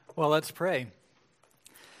Well, let's pray.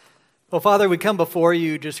 Well, Father, we come before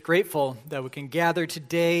you just grateful that we can gather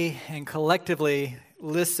today and collectively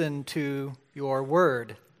listen to your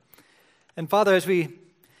word. And Father, as we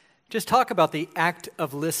just talk about the act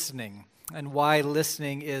of listening and why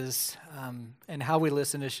listening is, and how we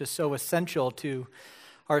listen is just so essential to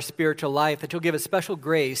our spiritual life, that you'll give us special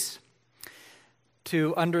grace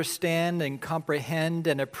to understand and comprehend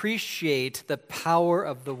and appreciate the power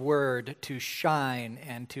of the word to shine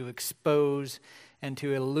and to expose and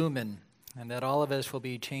to illumine, and that all of us will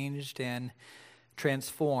be changed and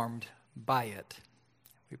transformed by it.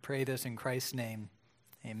 We pray this in Christ's name.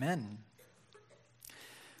 Amen.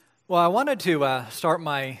 Well, I wanted to start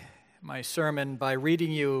my sermon by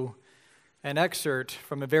reading you an excerpt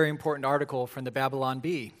from a very important article from the Babylon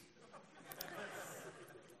Bee.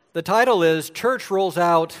 The title is, Church Rolls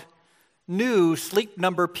Out New Sleep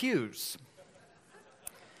Number Pews.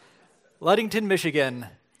 Ludington, Michigan,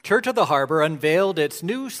 Church of the Harbor unveiled its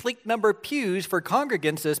new Sleep Number pews for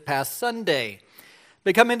congregants this past Sunday,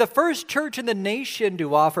 becoming the first church in the nation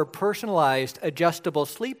to offer personalized, adjustable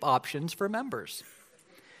sleep options for members.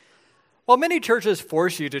 While many churches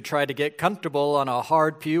force you to try to get comfortable on a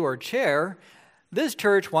hard pew or chair, this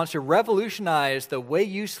church wants to revolutionize the way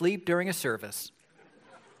you sleep during a service.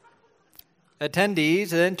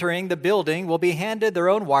 Attendees entering the building will be handed their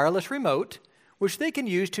own wireless remote, which they can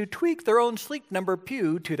use to tweak their own Sleep Number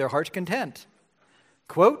pew to their heart's content.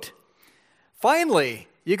 Quote, "Finally,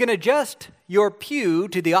 you can adjust your pew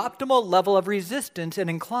to the optimal level of resistance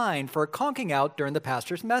and incline for conking out during the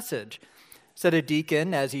pastor's message," said a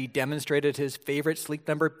deacon as he demonstrated his favorite Sleep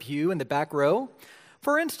Number pew in the back row.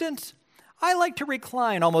 "For instance, I like to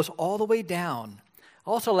recline almost all the way down.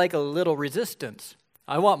 Also like a little resistance.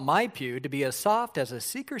 I want my pew to be as soft as a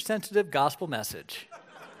seeker-sensitive gospel message."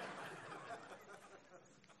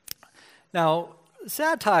 Now,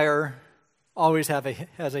 satire always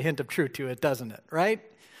has a hint of truth to it, doesn't it, right?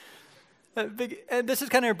 And this is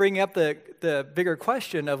kind of bringing up the bigger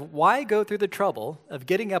question of why go through the trouble of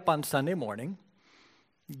getting up on Sunday morning,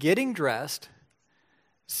 getting dressed,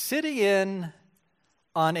 sitting in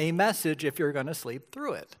on a message if you're going to sleep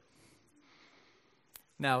through it.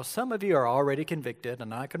 Now, some of you are already convicted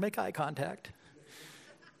and not going to make eye contact.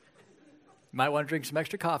 You might want to drink some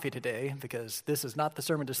extra coffee today because this is not the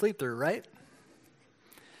sermon to sleep through, right?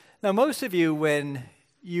 Now, most of you, when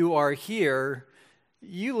you are here,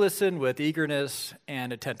 you listen with eagerness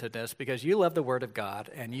and attentiveness because you love the Word of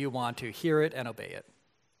God and you want to hear it and obey it.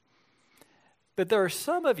 But there are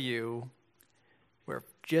some of you where,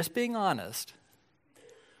 just being honest,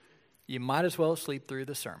 you might as well sleep through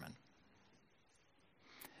the sermon.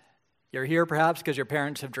 You're here perhaps because your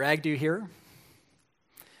parents have dragged you here.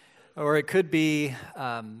 Or it could be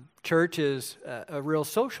church is a real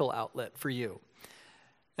social outlet for you.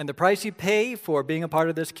 And the price you pay for being a part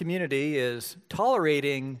of this community is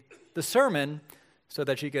tolerating the sermon so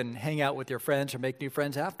that you can hang out with your friends or make new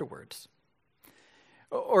friends afterwards.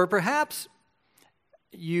 Or perhaps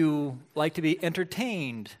you like to be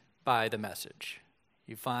entertained by the message.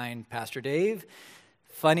 You find Pastor Dave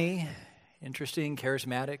funny, interesting,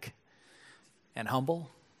 charismatic, and humble.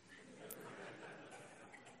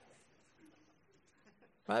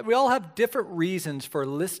 Right? We all have different reasons for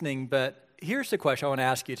listening, but here's the question I want to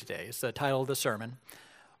ask you today. It's the title of the sermon.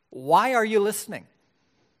 Why are you listening?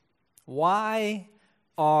 Why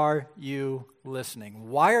are you listening?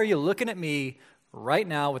 Why are you looking at me right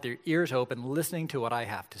now with your ears open, listening to what I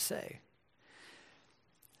have to say?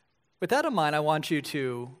 With that in mind, I want you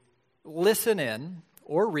to listen in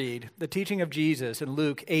or read the teaching of Jesus in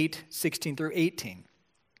Luke 8:16 through 18.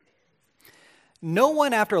 "No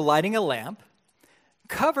one, after lighting a lamp,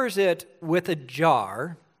 covers it with a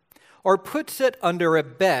jar or puts it under a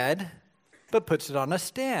bed, but puts it on a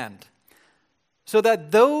stand, so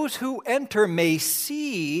that those who enter may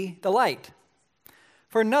see the light.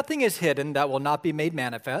 For nothing is hidden that will not be made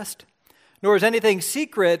manifest, nor is anything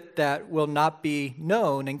secret that will not be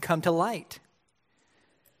known and come to light.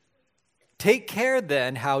 Take care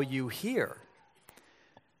then how you hear.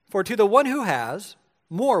 For to the one who has,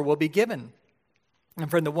 more will be given. And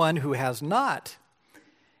from the one who has not,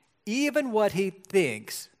 even what he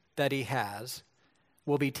thinks that he has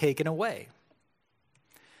will be taken away."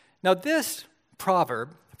 Now this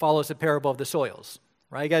proverb follows the parable of the soils.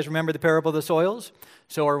 Right? You guys remember the parable of the soils?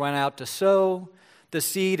 Sower went out to sow. The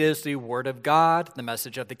seed is the word of God, the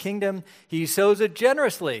message of the kingdom. He sows it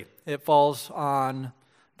generously. It falls on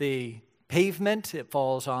the pavement, it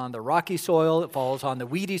falls on the rocky soil, it falls on the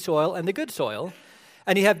weedy soil, and the good soil.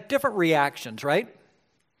 And you have different reactions, right?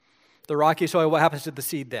 The rocky soil, what happens to the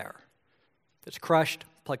seed there? It's crushed,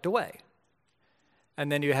 plucked away.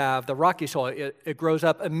 And then you have the rocky soil. It grows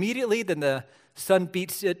up immediately, then the sun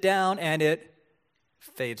beats it down, and it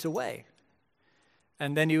fades away.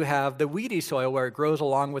 And then you have the weedy soil where it grows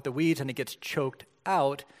along with the weeds and it gets choked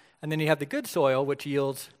out. And then you have the good soil, which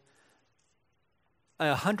yields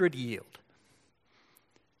 100 yield.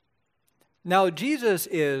 Now, Jesus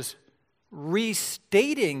is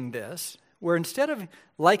restating this, where instead of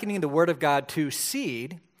likening the Word of God to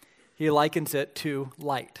seed, he likens it to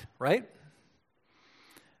light, right?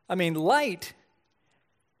 I mean, light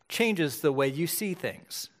changes the way you see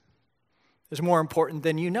things. It's more important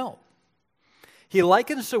than you know. He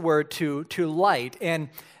likens the Word to light, and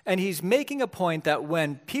he's making a point that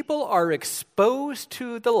when people are exposed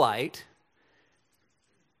to the light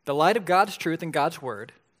of God's truth and God's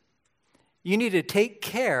Word, you need to take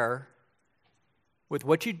care with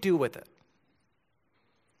what you do with it.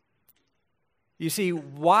 You see,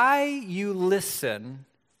 why you listen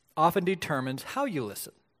often determines how you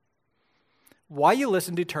listen. Why you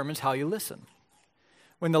listen determines how you listen.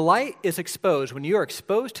 When the light is exposed, when you are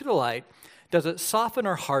exposed to the light, does it soften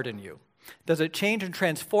or harden you? Does it change and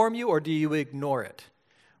transform you, or do you ignore it?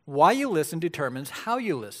 Why you listen determines how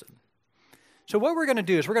you listen. So what we're going to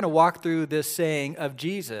do is we're going to walk through this saying of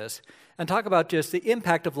Jesus and talk about just the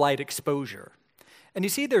impact of light exposure. And you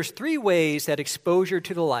see, there's 3 ways that exposure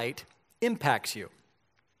to the light impacts you.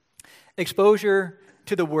 Exposure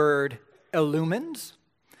to the word illumines,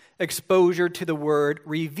 exposure to the word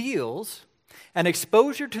reveals, and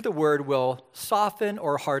exposure to the word will soften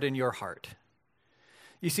or harden your heart.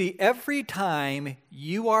 You see, every time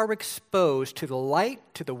you are exposed to the light,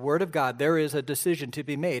 to the Word of God, there is a decision to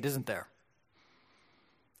be made, isn't there?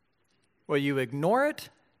 Will you ignore it,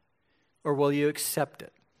 or will you accept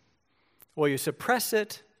it? Will you suppress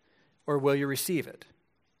it, or will you receive it?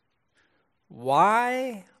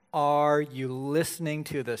 Why are you listening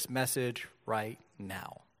to this message right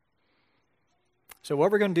now? So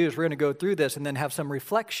what we're going to do is we're going to go through this and then have some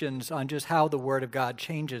reflections on just how the Word of God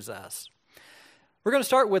changes us. We're going to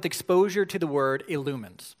start with exposure to the word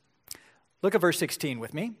illumines. Look at verse 16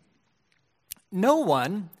 with me. No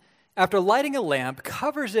one, after lighting a lamp,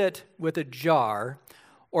 covers it with a jar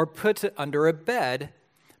or puts it under a bed,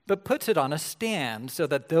 but puts it on a stand so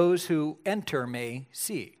that those who enter may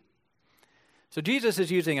see. So Jesus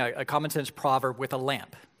is using a common sense proverb with a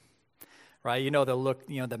lamp, right? You know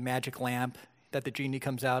the magic lamp that the genie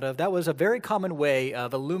comes out of. That was a very common way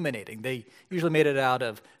of illuminating. They usually made it out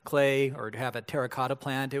of clay or have a terracotta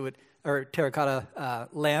terracotta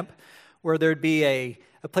lamp, where there'd be a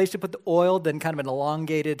place to put the oil, then kind of an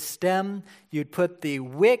elongated stem. You'd put the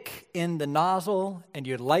wick in the nozzle, and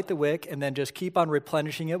you'd light the wick, and then just keep on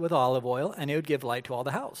replenishing it with olive oil, and it would give light to all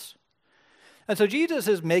the house. And so Jesus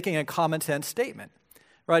is making a common sense statement,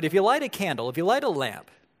 right? If you light a candle, if you light a lamp,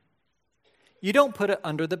 you don't put it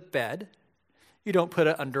under the bed. You don't put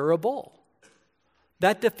it under a bowl.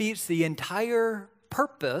 That defeats the entire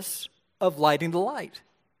purpose of lighting the light.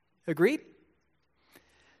 Agreed?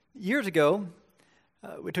 Years ago,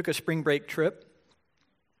 we took a spring break trip,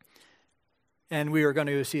 and we were going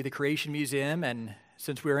to see the Creation Museum, and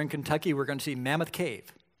since we were in Kentucky, we were going to see Mammoth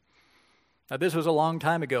Cave. Now, this was a long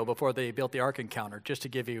time ago before they built the Ark Encounter, just to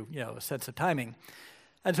give you, a sense of timing.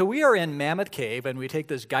 And so we are in Mammoth Cave, and we take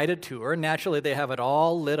this guided tour, and naturally they have it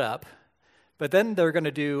all lit up. But then they're going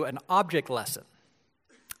to do an object lesson.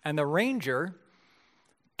 And the ranger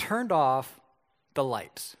turned off the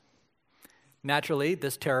lights. Naturally,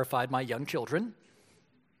 this terrified my young children.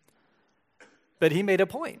 But he made a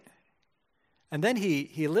point. And then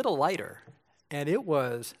he lit a lighter. And it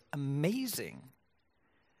was amazing.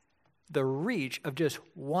 The reach of just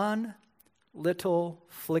one little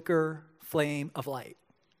flicker flame of light.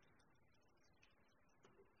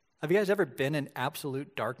 Have you guys ever been in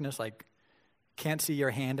absolute darkness, like can't see your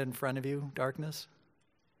hand in front of you, darkness?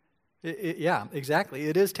 Yeah, exactly.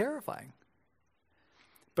 It is terrifying.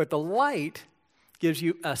 But the light gives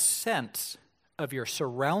you a sense of your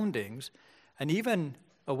surroundings and even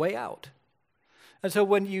a way out. And so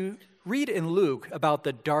when you read in Luke about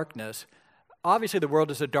the darkness, obviously the world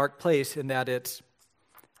is a dark place in that it's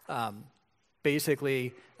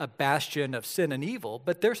basically a bastion of sin and evil,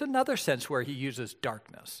 but there's another sense where he uses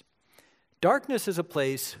darkness. Darkness is a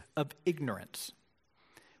place of ignorance.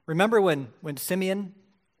 Remember when Simeon,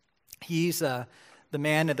 he's the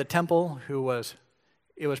man in the temple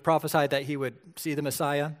it was prophesied that he would see the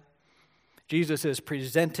Messiah. Jesus is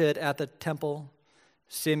presented at the temple.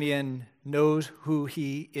 Simeon knows who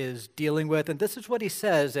he is dealing with. And this is what he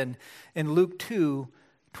says in Luke 2,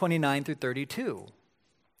 29 through 32.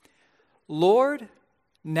 Lord,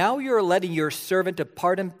 Now you are letting your servant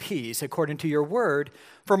depart in peace according to your word,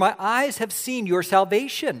 for my eyes have seen your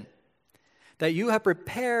salvation, that you have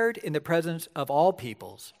prepared in the presence of all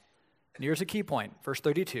peoples. And here's a key point, verse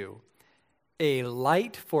 32, a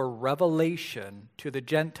light for revelation to the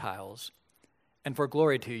Gentiles and for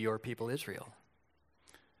glory to your people Israel.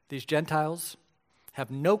 These Gentiles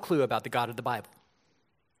have no clue about the God of the Bible.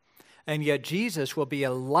 And yet Jesus will be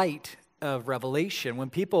a light of revelation. When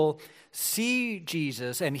people see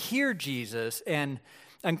Jesus and hear Jesus and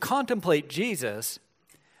contemplate Jesus,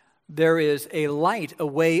 there is a light, a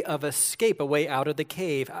way of escape, a way out of the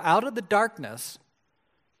cave, out of the darkness.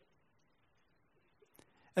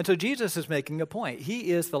 And so Jesus is making a point.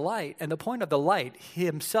 He is the light, and the point of the light,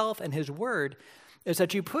 himself and his word, is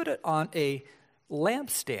that you put it on a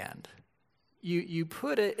lampstand. You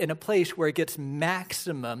put it in a place where it gets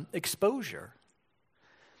maximum exposure.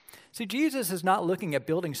 See, Jesus is not looking at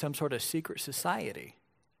building some sort of secret society.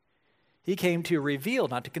 He came to reveal,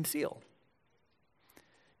 not to conceal.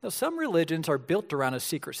 Now, some religions are built around a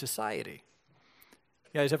secret society.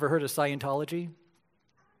 You guys ever heard of Scientology?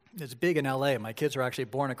 It's big in LA. My kids were actually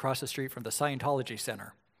born across the street from the Scientology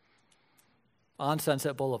Center on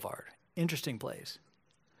Sunset Boulevard. Interesting place.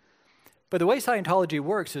 But the way Scientology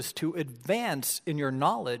works is to advance in your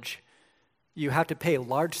knowledge, you have to pay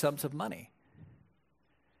large sums of money.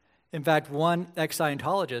 In fact, one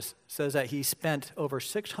ex-Scientologist says that he spent over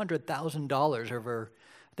 $600,000 over,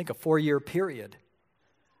 I think, a 4-year period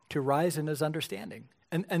to rise in his understanding.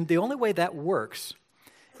 And the only way that works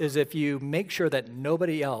is if you make sure that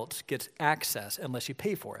nobody else gets access unless you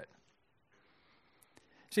pay for it.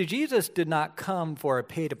 See, Jesus did not come for a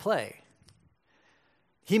pay-to-play.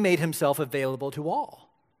 He made himself available to all.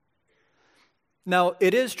 Now,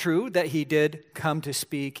 it is true that he did come to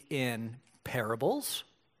speak in parables,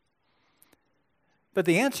 but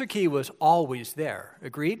the answer key was always there.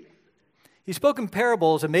 Agreed? He spoke in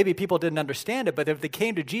parables, and maybe people didn't understand it, but if they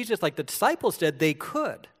came to Jesus like the disciples did, they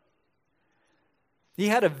could. He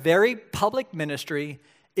had a very public ministry.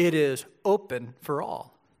 It is open for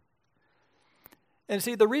all. And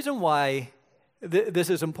see, the reason why this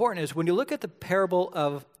is important is when you look at the parable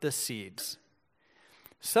of the seeds,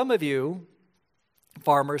 some of you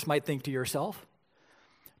farmers might think to yourself,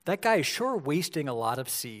 that guy is sure wasting a lot of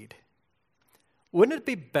seed. Wouldn't it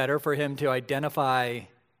be better for him to identify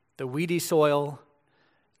the weedy soil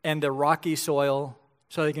and the rocky soil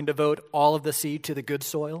so he can devote all of the seed to the good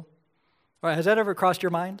soil? All right, has that ever crossed your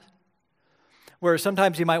mind? Where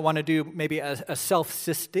sometimes you might want to do maybe a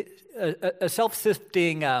self-sifting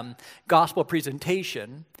gospel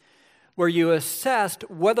presentation where you assessed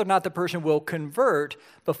whether or not the person will convert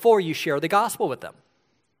before you share the gospel with them.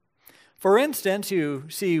 For instance, you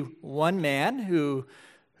see one man who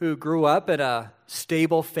grew up in a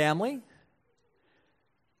stable family.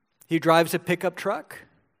 He drives a pickup truck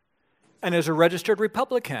and is a registered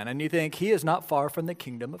Republican, and you think he is not far from the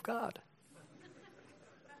kingdom of God.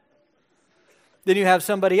 Then you have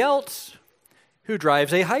somebody else who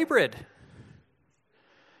drives a hybrid,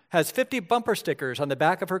 has 50 bumper stickers on the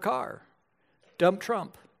back of her car. Dump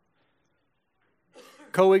Trump.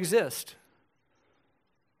 Coexist.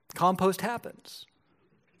 Compost happens.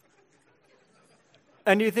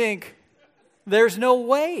 And you think, there's no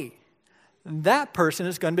way that person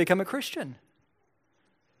is going to become a Christian.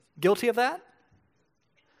 Guilty of that?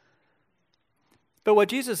 But what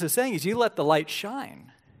Jesus is saying is you let the light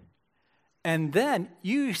shine. And then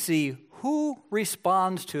you see who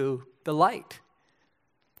responds to the light.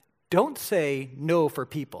 Don't say no for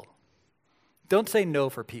people. Don't say no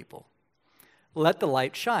for people. Let the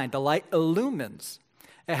light shine. The light illumines.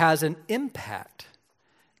 It has an impact.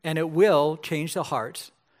 And it will change the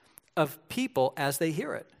hearts of people as they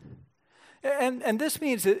hear it. And this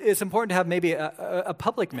means it's important to have maybe a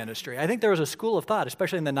public ministry. I think there was a school of thought,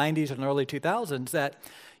 especially in the 90s and early 2000s, that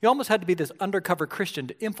you almost had to be this undercover Christian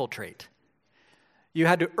to infiltrate. You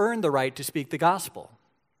had to earn the right to speak the gospel.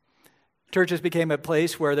 Churches became a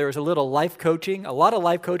place where there was a little life coaching, a lot of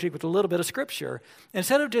life coaching with a little bit of scripture.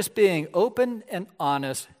 Instead of just being open and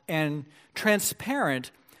honest and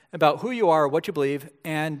transparent about who you are, what you believe,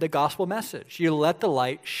 and the gospel message. You let the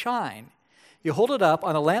light shine. You hold it up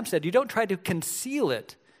on a lampstand. You don't try to conceal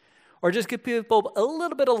it or just give people a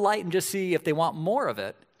little bit of light and just see if they want more of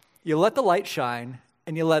it. You let the light shine,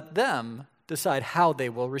 and you let them decide how they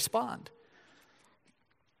will respond.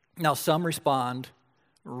 Now, some respond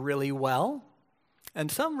really well,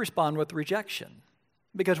 and some respond with rejection.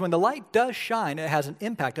 Because when the light does shine, it has an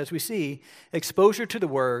impact. As we see, exposure to the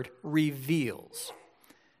word reveals.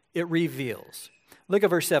 It reveals. Look at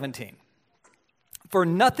verse 17. For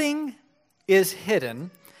nothing is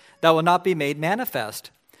hidden that will not be made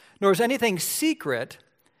manifest, nor is anything secret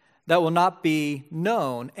that will not be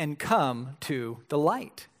known and come to the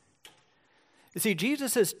light. You see,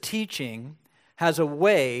 Jesus' teaching has a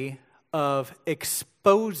way of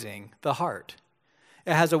exposing the heart.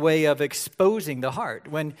 It has a way of exposing the heart.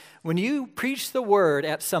 When you preach the word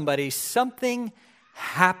at somebody, something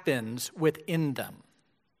happens within them.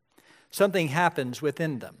 Something happens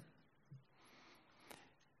within them.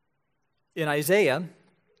 In Isaiah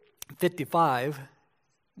 55,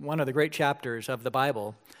 one of the great chapters of the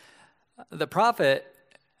Bible, the prophet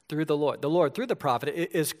through the Lord through the prophet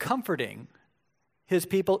is comforting his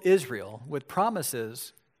people Israel with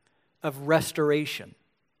promises of restoration.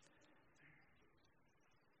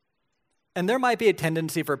 And there might be a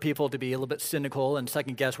tendency for people to be a little bit cynical and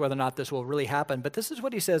second guess whether or not this will really happen, but this is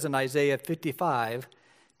what he says in Isaiah 55,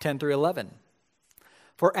 10 through 11.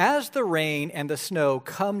 For as the rain and the snow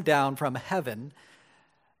come down from heaven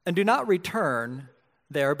and do not return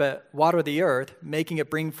there, but water the earth, making it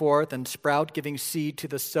bring forth and sprout, giving seed to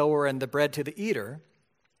the sower and the bread to the eater,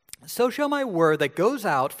 so shall my word that goes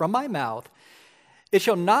out from my mouth, it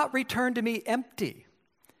shall not return to me empty,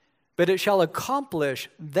 but it shall accomplish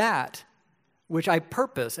that which I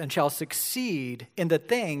purpose and shall succeed in the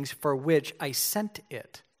things for which I sent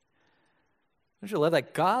it. Don't you love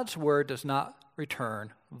that? God's word does not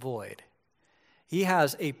return void. He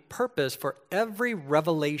has a purpose for every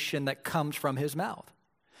revelation that comes from his mouth.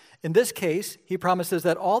 In this case, he promises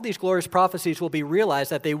that all these glorious prophecies will be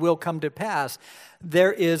realized, that they will come to pass.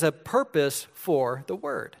 There is a purpose for the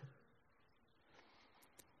word.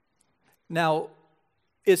 Now,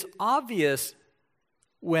 it's obvious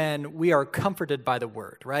when we are comforted by the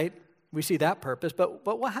word, right? We see that purpose, but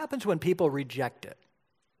what happens when people reject it?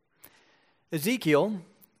 Ezekiel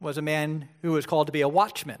was a man who was called to be a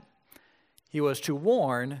watchman. He was to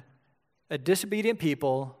warn a disobedient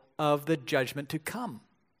people of the judgment to come.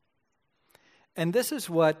 And this is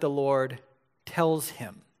what the Lord tells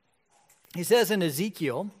him. He says in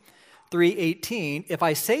Ezekiel 3:18, if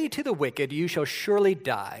I say to the wicked, you shall surely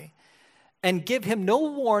die, and give him no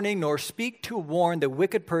warning nor speak to warn the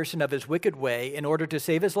wicked person of his wicked way in order to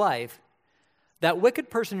save his life, that wicked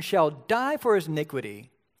person shall die for his iniquity,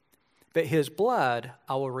 but his blood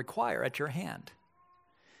I will require at your hand.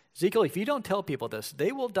 Ezekiel, if you don't tell people this,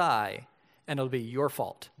 they will die, and it'll be your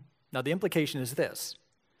fault. Now, the implication is this.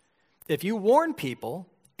 If you warn people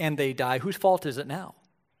and they die, whose fault is it now?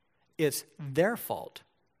 It's their fault.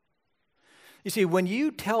 You see, when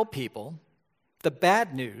you tell people the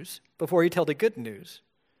bad news before you tell the good news,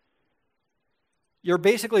 you're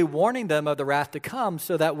basically warning them of the wrath to come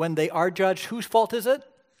so that when they are judged, whose fault is it?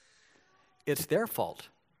 It's their fault.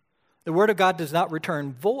 The word of God does not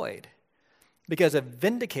return void because it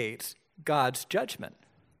vindicates God's judgment.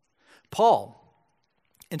 Paul,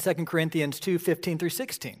 in 2 Corinthians 2:15 through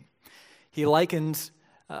 16, he likens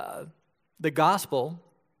the gospel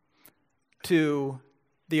to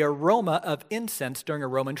the aroma of incense during a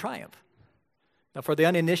Roman triumph. Now, for the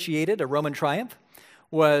uninitiated, a Roman triumph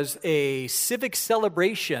was a civic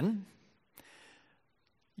celebration,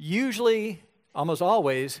 usually, almost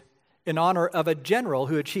always, in honor of a general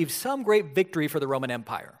who achieved some great victory for the Roman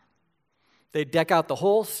Empire. They'd deck out the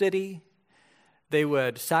whole city. They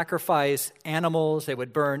would sacrifice animals. They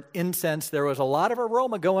would burn incense. There was a lot of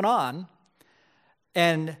aroma going on.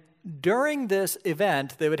 And during this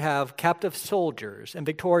event, they would have captive soldiers and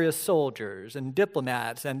victorious soldiers and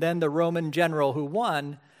diplomats, and then the Roman general who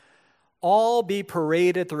won, all be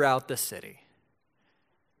paraded throughout the city.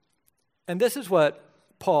 And this is what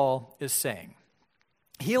Paul is saying.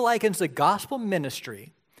 He likens the gospel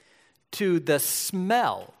ministry to the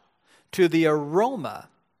smell, to the aroma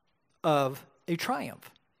of a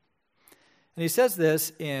triumph. And he says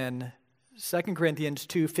this in 2 Corinthians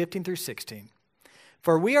 2:15 through 16.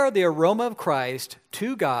 For we are the aroma of Christ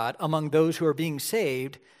to God among those who are being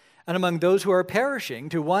saved and among those who are perishing,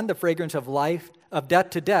 to one the fragrance of life, of death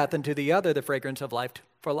to death, and to the other the fragrance of life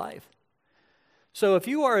for life. So if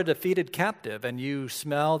you are a defeated captive and you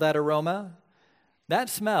smell that aroma, that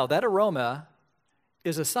smell, that aroma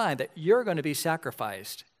is a sign that you're going to be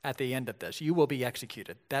sacrificed at the end of this. You will be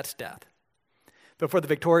executed. That's death. But for the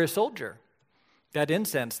victorious soldier, that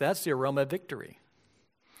incense, that's the aroma of victory.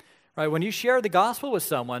 Right? When you share the gospel with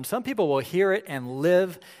someone, some people will hear it and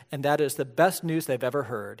live, and that is the best news they've ever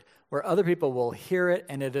heard, where other people will hear it,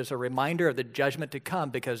 and it is a reminder of the judgment to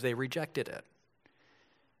come because they rejected it.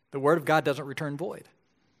 The word of God doesn't return void.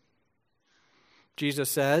 Jesus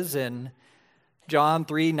says in John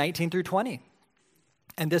 3:19 through 20,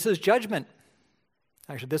 and this is judgment.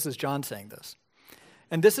 Actually, this is John saying this.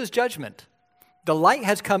 And this is judgment. The light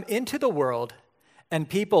has come into the world, And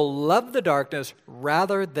people loved the darkness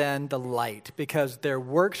rather than the light because their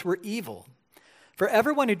works were evil. For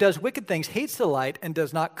everyone who does wicked things hates the light and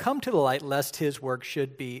does not come to the light lest his work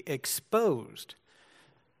should be exposed.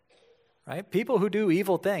 Right? People who do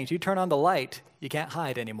evil things, you turn on the light, you can't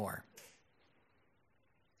hide anymore.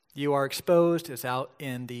 You are exposed, it's out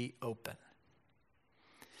in the open.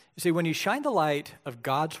 You see, when you shine the light of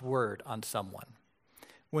God's word on someone,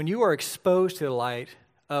 when you are exposed to the light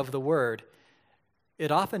of the word,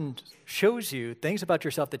 it often shows you things about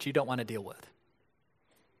yourself that you don't want to deal with.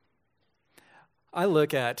 I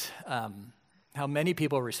look at how many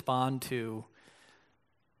people respond to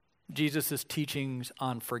Jesus' teachings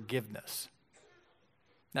on forgiveness.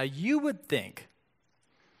 Now, you would think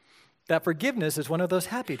that forgiveness is one of those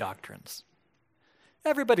happy doctrines.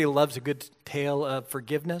 Everybody loves a good tale of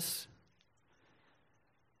forgiveness.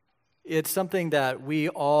 It's something that we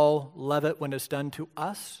all love it when it's done to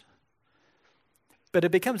us. But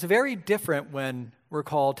it becomes very different when we're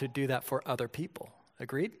called to do that for other people.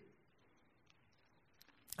 Agreed?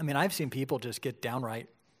 I mean, I've seen people just get downright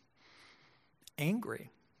angry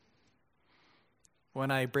when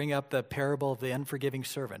I bring up the parable of the unforgiving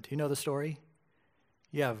servant. You know the story?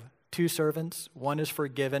 You have two servants. One is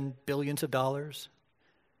forgiven billions of dollars.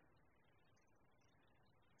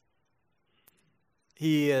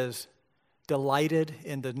 He is delighted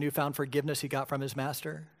in the newfound forgiveness he got from his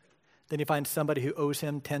master. Then he finds somebody who owes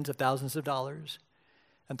him tens of thousands of dollars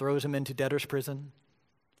and throws him into debtor's prison.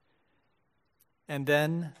 And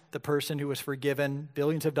then the person who was forgiven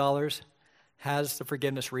billions of dollars has the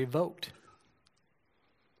forgiveness revoked.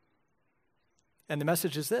 And the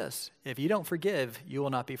message is this: if you don't forgive, you will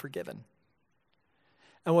not be forgiven.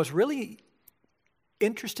 And what's really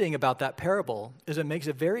interesting about that parable is it makes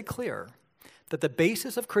it very clear that the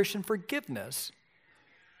basis of Christian forgiveness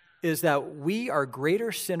is that we are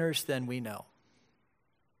greater sinners than we know.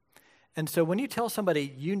 And so when you tell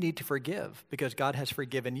somebody you need to forgive because God has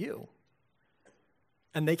forgiven you,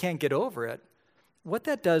 and they can't get over it, what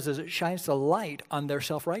that does is it shines the light on their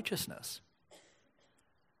self-righteousness.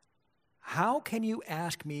 How can you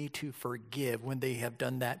ask me to forgive when they have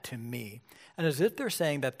done that to me? And as if they're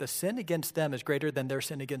saying that the sin against them is greater than their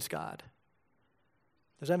sin against God.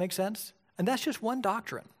 Does that make sense? And that's just one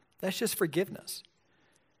doctrine. That's just forgiveness.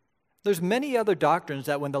 There's many other doctrines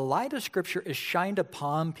that when the light of Scripture is shined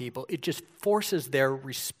upon people, it just forces their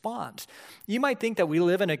response. You might think that we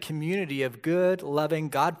live in a community of good, loving,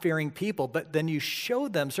 God-fearing people, but then you show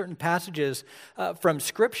them certain passages from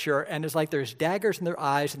Scripture, and it's like there's daggers in their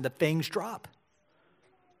eyes and the fangs drop.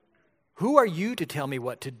 Who are you to tell me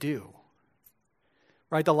what to do?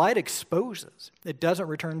 Right? The light exposes. It doesn't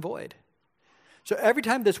return void. So every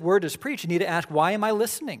time this word is preached, you need to ask, why am I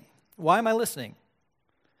listening? Why am I listening?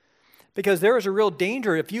 Because there is a real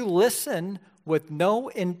danger if you listen with no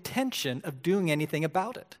intention of doing anything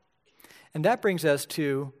about it. And that brings us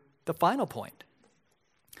to the final point.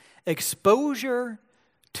 Exposure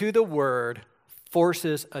to the word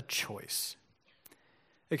forces a choice.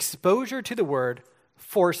 Exposure to the word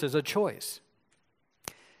forces a choice.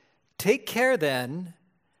 Take care then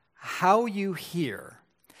how you hear,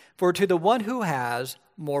 for to the one who has,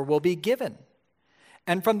 more will be given.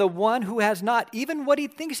 And from the one who has not, even what he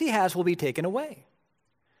thinks he has will be taken away.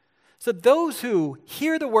 So those who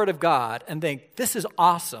hear the word of God and think, this is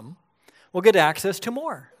awesome, will get access to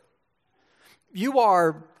more. You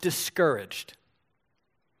are discouraged.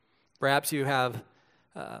 Perhaps you have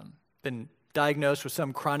been diagnosed with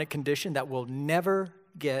some chronic condition that will never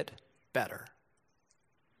get better.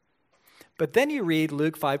 But then you read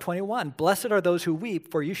Luke 5:21, blessed are those who weep,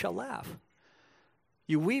 for you shall laugh.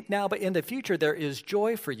 You weep now, but in the future there is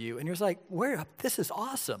joy for you. And you're like, where? This is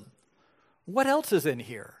awesome. What else is in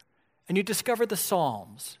here? And you discover the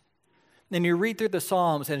Psalms. And you read through the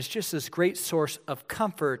Psalms, and it's just this great source of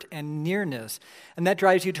comfort and nearness. And that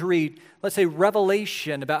drives you to read, let's say,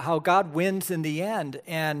 Revelation about how God wins in the end.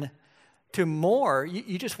 And to more,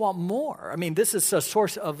 you just want more. I mean, this is a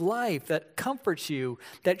source of life that comforts you,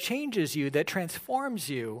 that changes you, that transforms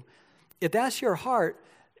you. If that's your heart,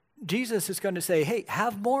 Jesus is going to say, hey,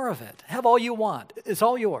 have more of it. Have all you want. It's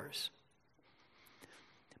all yours.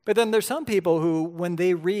 But then there's some people who, when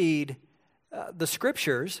they read the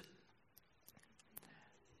Scriptures,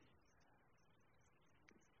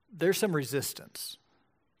 there's some resistance.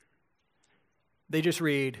 They just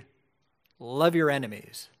read, love your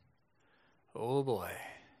enemies. Oh boy.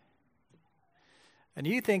 And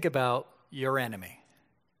you think about your enemy.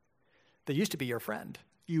 They used to be your friend.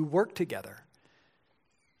 You worked together.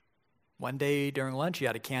 One day during lunch, you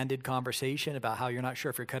had a candid conversation about how you're not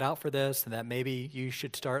sure if you're cut out for this and that maybe you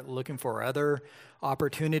should start looking for other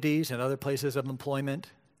opportunities and other places of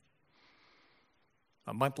employment.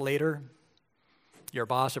 A month later, your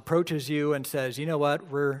boss approaches you and says, you know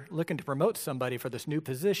what, we're looking to promote somebody for this new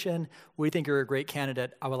position. We think you're a great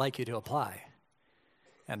candidate. I would like you to apply.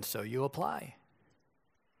 And so you apply.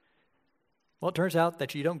 Well, it turns out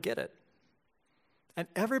that you don't get it. And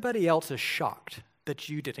everybody else is shocked that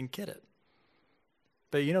you didn't get it.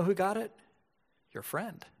 But you know who got it? Your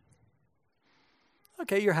friend.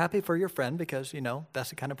 Okay, you're happy for your friend because, that's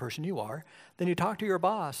the kind of person you are. Then you talk to your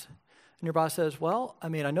boss, and your boss says, well, I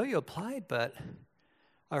know you applied, but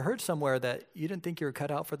I heard somewhere that you didn't think you were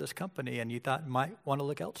cut out for this company and you thought you might want to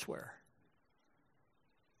look elsewhere.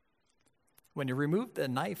 When you remove the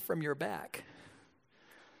knife from your back,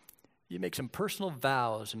 you make some personal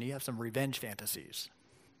vows and you have some revenge fantasies.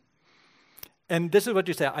 And this is what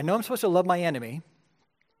you say, I know I'm supposed to love my enemy,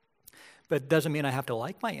 but it doesn't mean I have to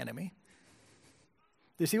like my enemy.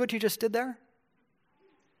 Do you see what you just did there?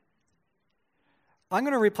 I'm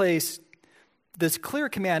going to replace this clear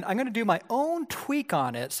command. I'm going to do my own tweak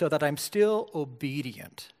on it so that I'm still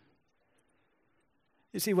obedient.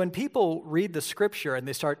 You see, when people read the scripture and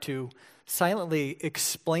they start to silently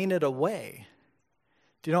explain it away,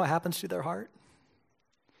 do you know what happens to their heart?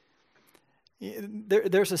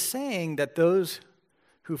 There's a saying that those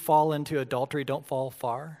who fall into adultery don't fall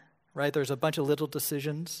far. Right? There's a bunch of little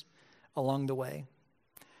decisions along the way.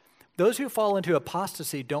 Those who fall into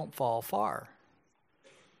apostasy don't fall far.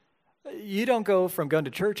 You don't go from going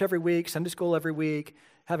to church every week, Sunday school every week,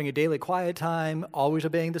 having a daily quiet time, always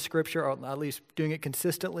obeying the scripture, or at least doing it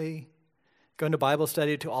consistently, going to Bible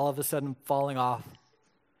study to all of a sudden falling off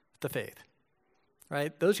the faith.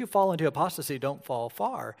 Right? Those who fall into apostasy don't fall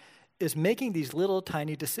far. Is making these little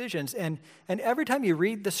tiny decisions. And every time you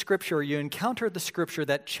read the scripture, you encounter the scripture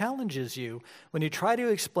that challenges you, when you try to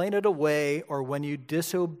explain it away or when you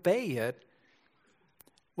disobey it,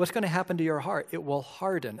 what's going to happen to your heart? It will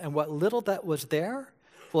harden. And what little that was there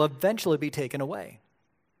will eventually be taken away.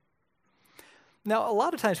 Now, a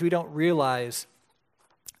lot of times we don't realize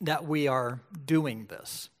that we are doing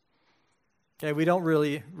this. Okay, we don't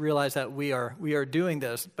really realize that we are doing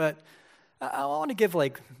this, but I want to give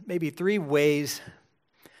maybe 3 ways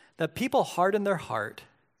that people harden their heart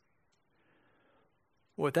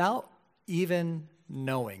without even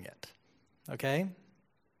knowing it, okay?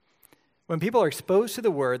 When people are exposed to the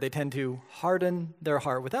word, they tend to harden their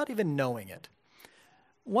heart without even knowing it.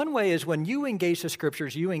 One way is when you engage the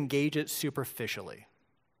scriptures, you engage it superficially.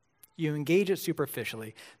 You engage it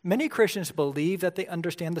superficially. Many Christians believe that they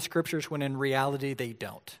understand the scriptures when in reality they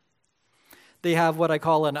don't. They have what I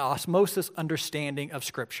call an osmosis understanding of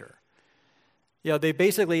Scripture. They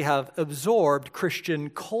basically have absorbed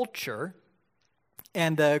Christian culture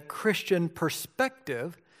and the Christian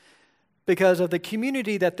perspective because of the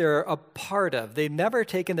community that they're a part of. They've never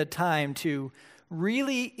taken the time to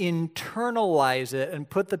really internalize it and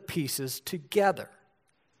put the pieces together.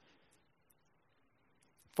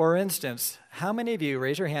 For instance, how many of you,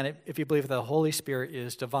 raise your hand if you believe the Holy Spirit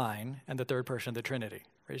is divine and the third person of the Trinity?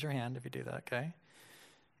 Raise your hand if you do that, okay?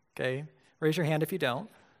 Okay, raise your hand if you don't.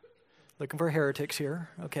 Looking for heretics here,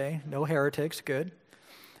 okay? No heretics, good.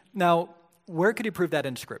 Now, where could you prove that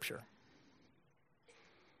in Scripture?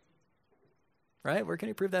 Right? Where can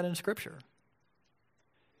you prove that in Scripture?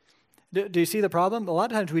 Do you see the problem? A lot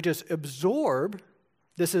of times we just absorb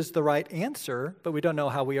this is the right answer, but we don't know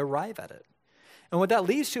how we arrive at it. And what that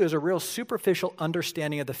leads to is a real superficial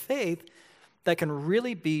understanding of the faith that can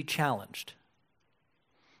really be challenged.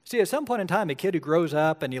 See, at some point in time, a kid who grows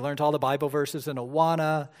up and he learns all the Bible verses in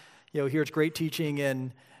Awana, hears great teaching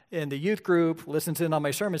in the youth group, listens in on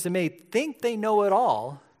my sermons, they may think they know it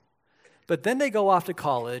all, but then they go off to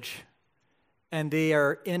college and they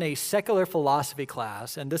are in a secular philosophy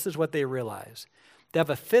class, and this is what they realize. They have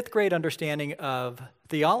a 5th grade understanding of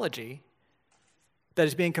theology that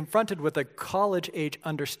is being confronted with a college-age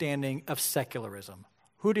understanding of secularism.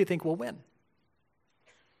 Who do you think will win?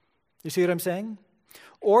 You see what I'm saying?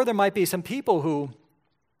 Or there might be some people who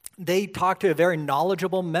they talk to a very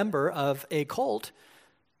knowledgeable member of a cult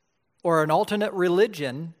or an alternate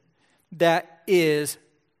religion that is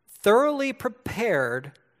thoroughly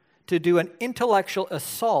prepared to do an intellectual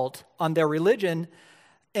assault on their religion.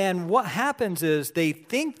 And what happens is they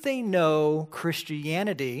think they know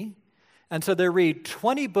Christianity, and so they read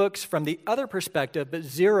 20 books from the other perspective, but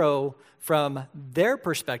 0 from their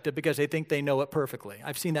perspective because they think they know it perfectly.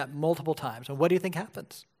 I've seen that multiple times. And what do you think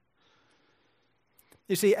happens?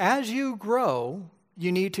 You see, as you grow,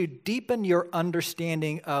 you need to deepen your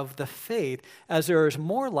understanding of the faith. As there is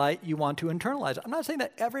more light, you want to internalize it. I'm not saying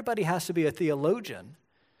that everybody has to be a theologian,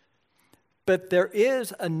 but there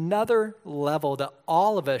is another level that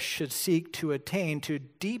all of us should seek to attain to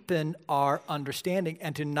deepen our understanding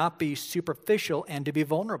and to not be superficial and to be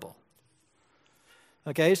vulnerable.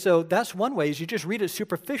 Okay, so that's one way, is you just read it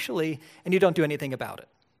superficially and you don't do anything about it.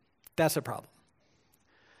 That's a problem.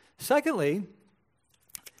 Secondly,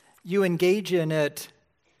 you engage in it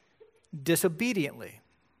disobediently.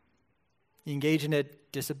 You engage in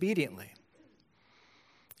it disobediently.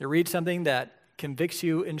 You read something that convicts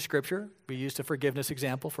you in Scripture. We used the forgiveness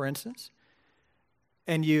example, for instance.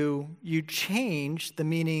 And you change the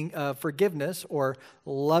meaning of forgiveness or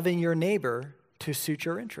loving your neighbor to suit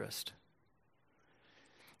your interest.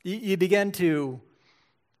 You begin to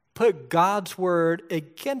put God's word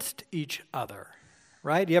against each other,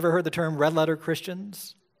 right? You ever heard the term red letter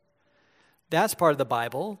Christians? That's part of the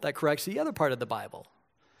Bible that corrects the other part of the Bible.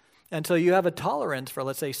 And so you have a tolerance for,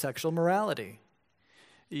 let's say, sexual morality.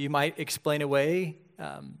 You might explain away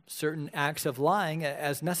certain acts of lying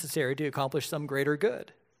as necessary to accomplish some greater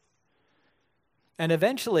good. And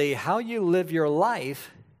eventually, how you live your life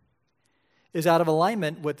is out of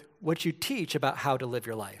alignment with what you teach about how to live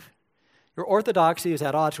your life. Your orthodoxy is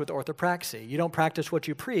at odds with orthopraxy. You don't practice what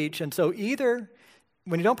you preach, and so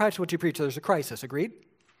when you don't practice what you preach, there's a crisis, agreed?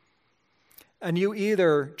 And you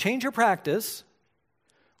either change your practice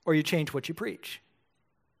or you change what you preach.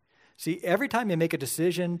 See, every time you make a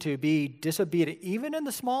decision to be disobedient, even in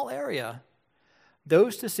the small area,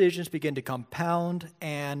 those decisions begin to compound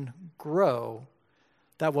and grow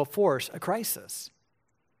that will force a crisis.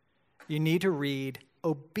 You need to read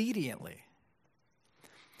obediently.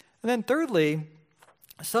 And then thirdly,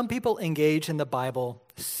 some people engage in the Bible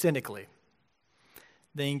cynically.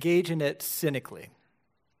 They engage in it cynically.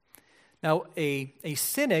 Now, a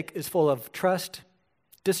cynic is full of trust,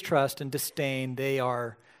 distrust, and disdain. They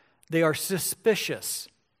are suspicious,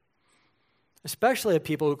 especially of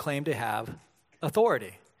people who claim to have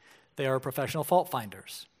authority. They are professional fault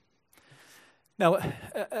finders. Now,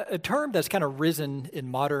 a term that's kind of risen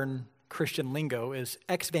in modern Christian lingo is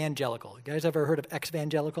exvangelical. You guys ever heard of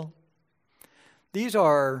exvangelical? These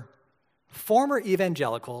are former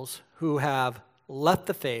evangelicals who have left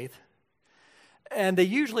the faith, and they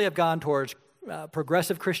usually have gone towards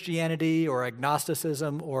progressive Christianity or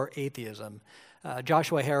agnosticism or atheism.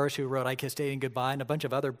 Joshua Harris, who wrote I Kissed Dating Goodbye and a bunch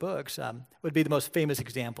of other books, would be the most famous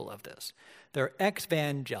example of this. They're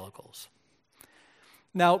ex-evangelicals.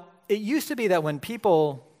 Now, it used to be that when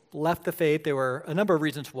people left the faith, there were a number of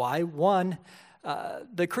reasons why. One,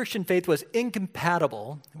 the Christian faith was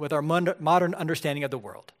incompatible with our modern understanding of the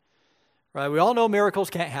world. Right? We all know miracles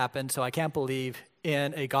can't happen, so I can't believe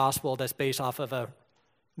in a gospel that's based off of a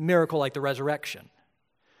miracle like the resurrection.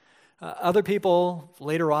 Other people,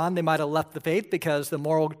 later on, they might have left the faith because the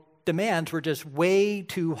moral demands were just way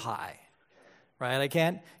too high. Right? I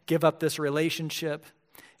can't give up this relationship.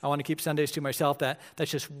 I want to keep Sundays to myself.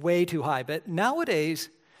 That's just way too high. But nowadays,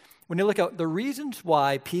 when you look at the reasons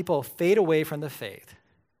why people fade away from the faith,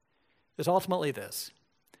 is ultimately this.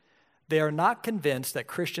 They are not convinced that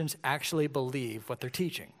Christians actually believe what they're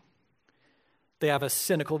teaching. They have a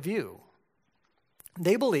cynical view.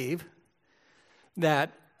 They believe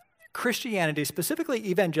that Christianity, specifically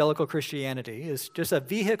evangelical Christianity, is just a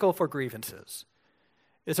vehicle for grievances.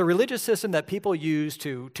 It's a religious system that people use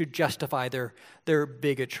to justify their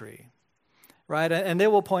bigotry, right? And they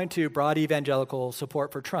will point to broad evangelical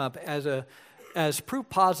support for Trump as proof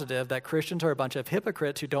positive that Christians are a bunch of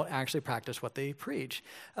hypocrites who don't actually practice what they preach.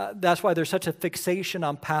 That's why there's such a fixation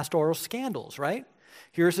on pastoral scandals, right?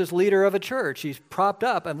 Here's this leader of a church. He's propped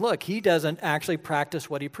up, and look, he doesn't actually practice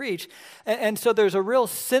what he preached. And so there's a real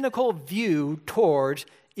cynical view towards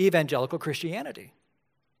evangelical Christianity.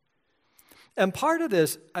 And part of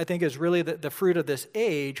this, I think, is really the fruit of this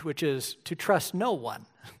age, which is to trust no one,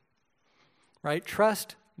 right?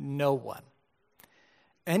 Trust no one.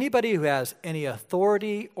 Anybody who has any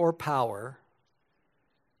authority or power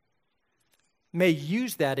may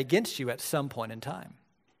use that against you at some point in time.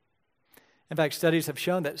 In fact, studies have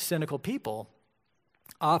shown that cynical people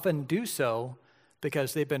often do so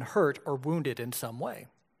because they've been hurt or wounded in some way.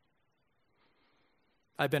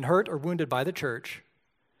 I've been hurt or wounded by the church,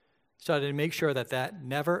 so to make sure that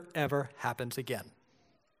never, ever happens again.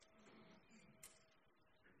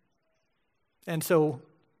 And so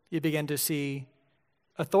you begin to see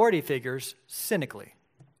authority figures cynically.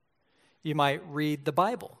 You might read the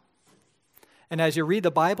Bible. And as you read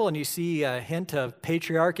the Bible and you see a hint of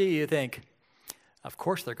patriarchy, you think, of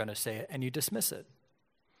course they're going to say it, and you dismiss it.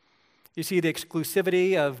 You see the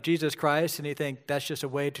exclusivity of Jesus Christ, and you think that's just a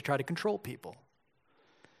way to try to control people.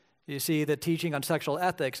 You see the teaching on sexual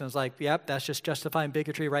ethics, and it's like, yep, that's just justifying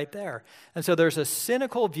bigotry right there. And so there's a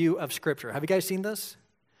cynical view of Scripture. Have you guys seen this?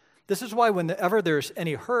 This is why whenever there's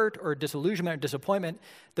any hurt or disillusionment or disappointment,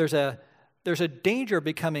 there's a danger of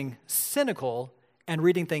becoming cynical and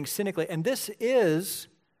reading things cynically. And this is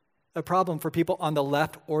a problem for people on the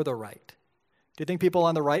left or the right. Do you think people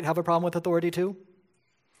on the right have a problem with authority too?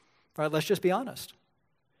 All right, let's just be honest.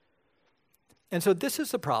 And so this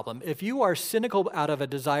is the problem. If you are cynical out of a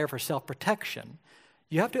desire for self-protection,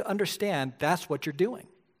 you have to understand that's what you're doing.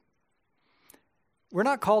 We're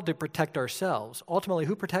not called to protect ourselves. Ultimately,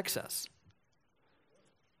 who protects us?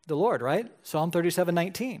 The Lord, right? Psalm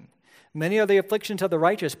 37:19. Many are the afflictions of the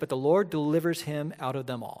righteous, but the Lord delivers him out of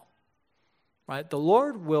them all. Right? The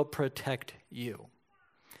Lord will protect you.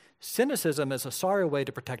 Cynicism is a sorry way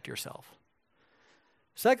to protect yourself.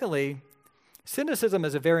 Secondly, cynicism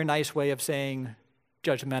is a very nice way of saying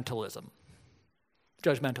judgmentalism.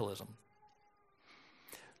 Judgmentalism.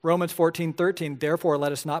 Romans 14:13, therefore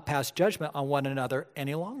let us not pass judgment on one another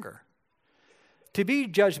any longer. To be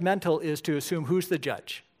judgmental is to assume who's the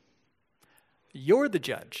judge. You're the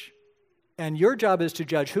judge. And your job is to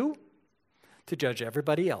judge who? To judge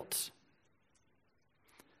everybody else.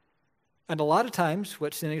 And a lot of times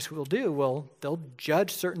what cynics will do, they'll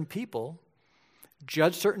judge certain people,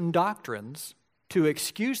 judge certain doctrines to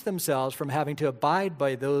excuse themselves from having to abide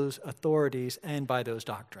by those authorities and by those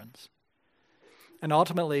doctrines. And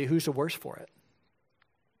ultimately, who's the worse for it?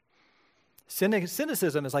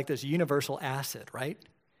 Cynicism is like this universal acid, right?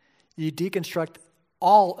 You deconstruct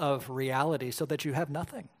all of reality so that you have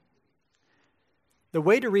nothing. The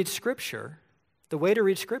way to read Scripture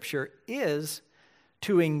is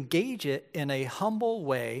to engage it in a humble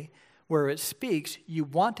way where it speaks, you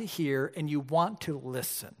want to hear and you want to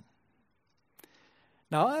listen.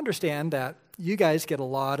 Now, I understand that you guys get a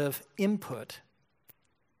lot of input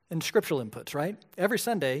and scriptural inputs, right? Every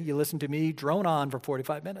Sunday, you listen to me drone on for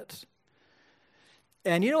 45 minutes.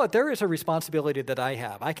 And you know what? There is a responsibility that I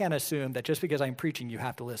have. I can't assume that just because I'm preaching, you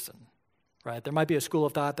have to listen, right? There might be a school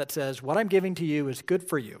of thought that says, what I'm giving to you is good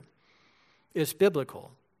for you. It's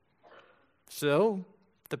biblical. So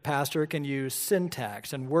the pastor can use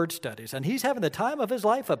syntax and word studies, and he's having the time of his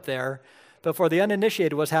life up there, but for the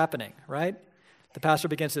uninitiated, what's happening, right? The pastor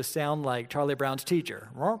begins to sound like Charlie Brown's teacher.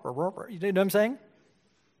 You know what I'm saying?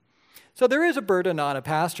 So there is a burden on a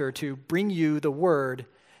pastor to bring you the word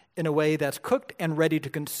in a way that's cooked and ready to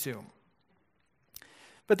consume.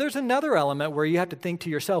 But there's another element where you have to think to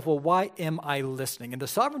yourself, well, why am I listening? In the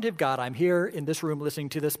sovereignty of God, I'm here in this room listening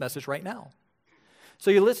to this message right now.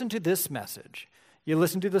 So you listen to this message. You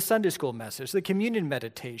listen to the Sunday school message, the communion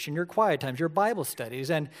meditation, your quiet times, your Bible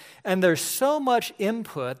studies, and there's so much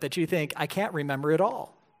input that you think, I can't remember it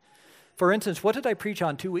all. For instance, what did I preach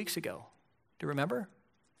on 2 weeks ago? Do you remember?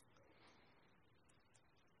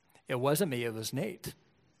 It wasn't me, it was Nate.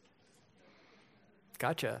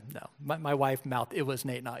 Gotcha. No, my wife mouthed, it was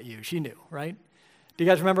Nate, not you. She knew, right? Do you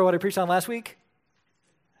guys remember what I preached on last week?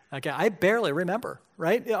 Okay, I barely remember,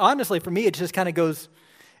 right? Honestly, for me, it just kind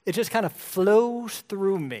of flows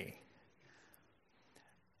through me.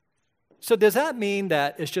 So does that mean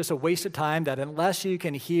that it's just a waste of time, that unless you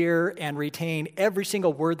can hear and retain every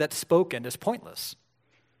single word that's spoken, it's pointless?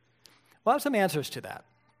 Well, I have some answers to that.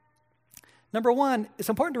 Number one, it's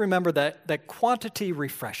important to remember that quantity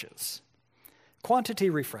refreshes. Quantity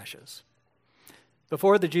refreshes.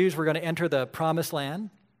 Before the Jews were going to enter the promised land,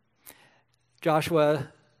 Joshua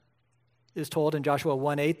is told in Joshua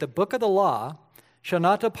 1:8, the book of the law shall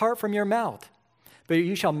not depart from your mouth, but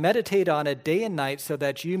you shall meditate on it day and night so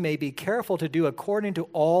that you may be careful to do according to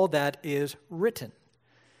all that is written.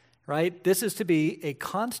 Right? This is to be a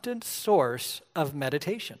constant source of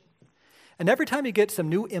meditation. And every time you get some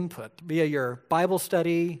new input via your Bible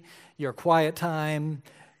study, your quiet time,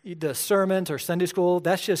 the sermons or Sunday school,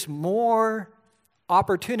 that's just more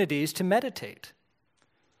opportunities to meditate.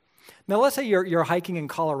 Now, let's say you're hiking in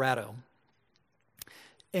Colorado,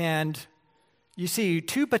 and you see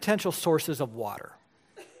two potential sources of water.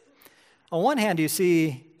 On one hand, you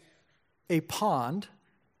see a pond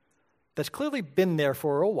that's clearly been there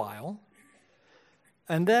for a while,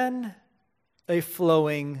 and then a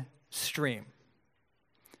flowing stream.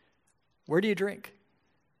 Where do you drink?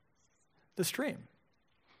 The stream.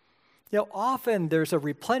 You know, often there's a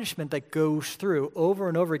replenishment that goes through over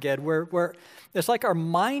and over again where it's like our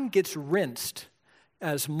mind gets rinsed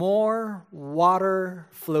as more water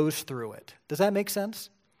flows through it. Does that make sense?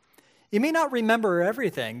 You may not remember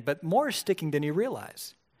everything, but more is sticking than you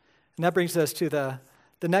realize. And that brings us to the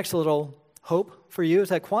next little hope for you is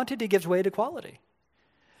that quantity gives way to quality.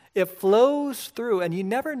 It flows through, and you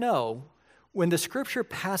never know when the Scripture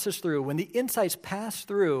passes through, when the insights pass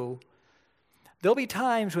through, there'll be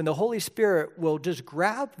times when the Holy Spirit will just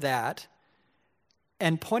grab that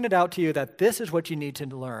and point it out to you that this is what you need to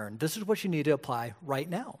learn. This is what you need to apply right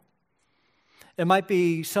now. It might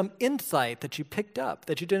be some insight that you picked up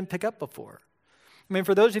that you didn't pick up before. I mean,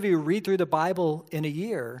 for those of you who read through the Bible in a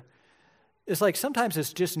year, it's like sometimes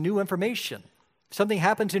it's just new information. Something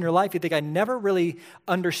happens in your life, you think, I never really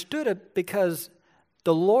understood it, because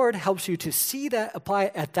the Lord helps you to see that, apply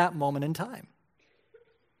it at that moment in time.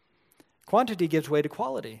 Quantity gives way to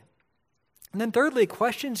quality. And then thirdly,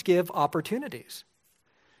 questions give opportunities.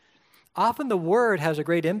 Often the Word has a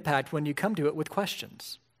great impact when you come to it with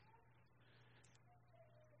questions.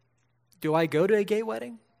 Do I go to a gay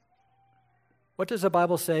wedding? What does the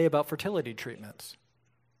Bible say about fertility treatments?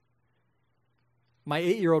 My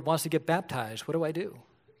 8-year-old wants to get baptized. What do I do?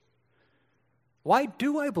 Why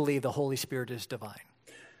do I believe the Holy Spirit is divine?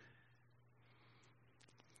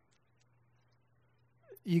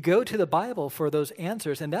 You go to the Bible for those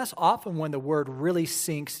answers, and that's often when the Word really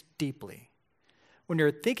sinks deeply. When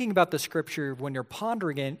you're thinking about the Scripture, when you're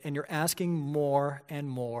pondering it, and you're asking more and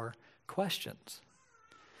more questions.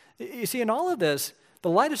 You see, in all of this, the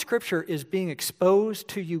light of Scripture is being exposed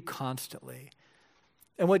to you constantly.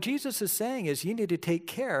 And what Jesus is saying is you need to take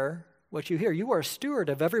care what you hear. You are a steward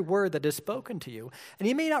of every word that is spoken to you. And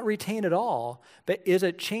you may not retain it all, but is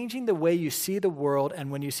it changing the way you see the world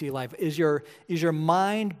and when you see life? Is your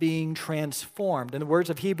mind being transformed? In the words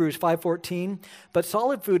of Hebrews 5:14, but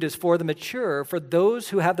solid food is for the mature, for those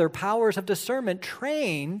who have their powers of discernment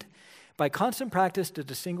trained by constant practice to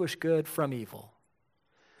distinguish good from evil.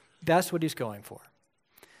 That's what he's going for.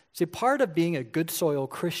 See, part of being a good soil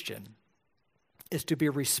Christian is to be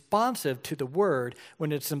responsive to the word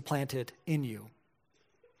when it's implanted in you.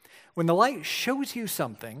 When the light shows you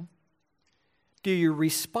something, do you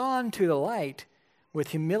respond to the light with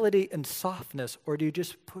humility and softness, or do you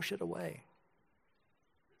just push it away?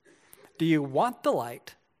 Do you want the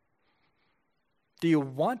light? Do you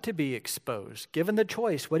want to be exposed? Given the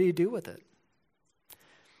choice, what do you do with it?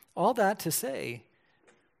 All that to say,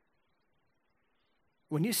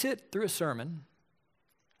 when you sit through a sermon,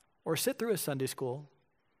 or sit through a Sunday school,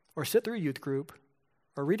 or sit through a youth group,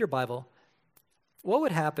 or read your Bible, what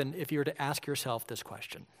would happen if you were to ask yourself this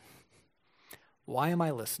question? Why am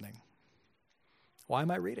I listening? Why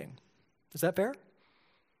am I reading? Is that fair?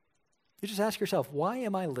 You just ask yourself, why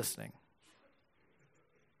am I listening?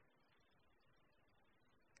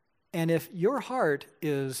 And if your heart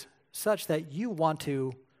is such that you want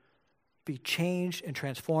to be changed and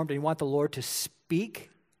transformed, and you want the Lord to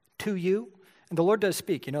speak to you, and the Lord does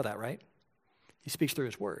speak, you know that, right? He speaks through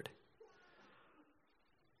his word.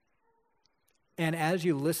 And as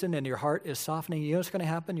you listen and your heart is softening, you know what's going to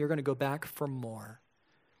happen? You're going to go back for more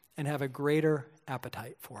and have a greater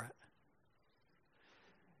appetite for it.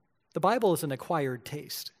 The Bible is an acquired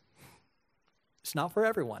taste. It's not for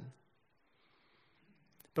everyone.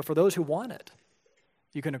 But for those who want it,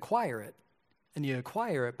 you can acquire it. And you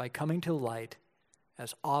acquire it by coming to light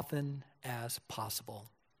as often as possible,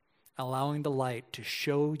 allowing the light to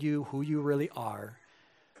show you who you really are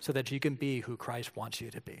so that you can be who Christ wants you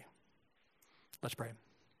to be. Let's pray.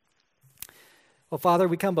 Well, Father,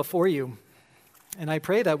 we come before you, and I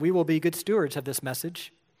pray that we will be good stewards of this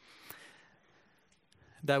message,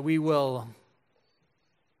 that we will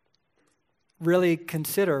really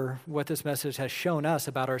consider what this message has shown us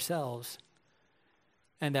about ourselves,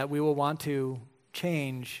 and that we will want to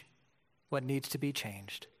change what needs to be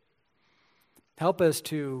changed. Help us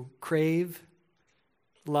to crave,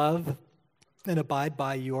 love, and abide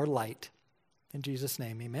by your light. In Jesus'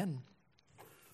 name, amen.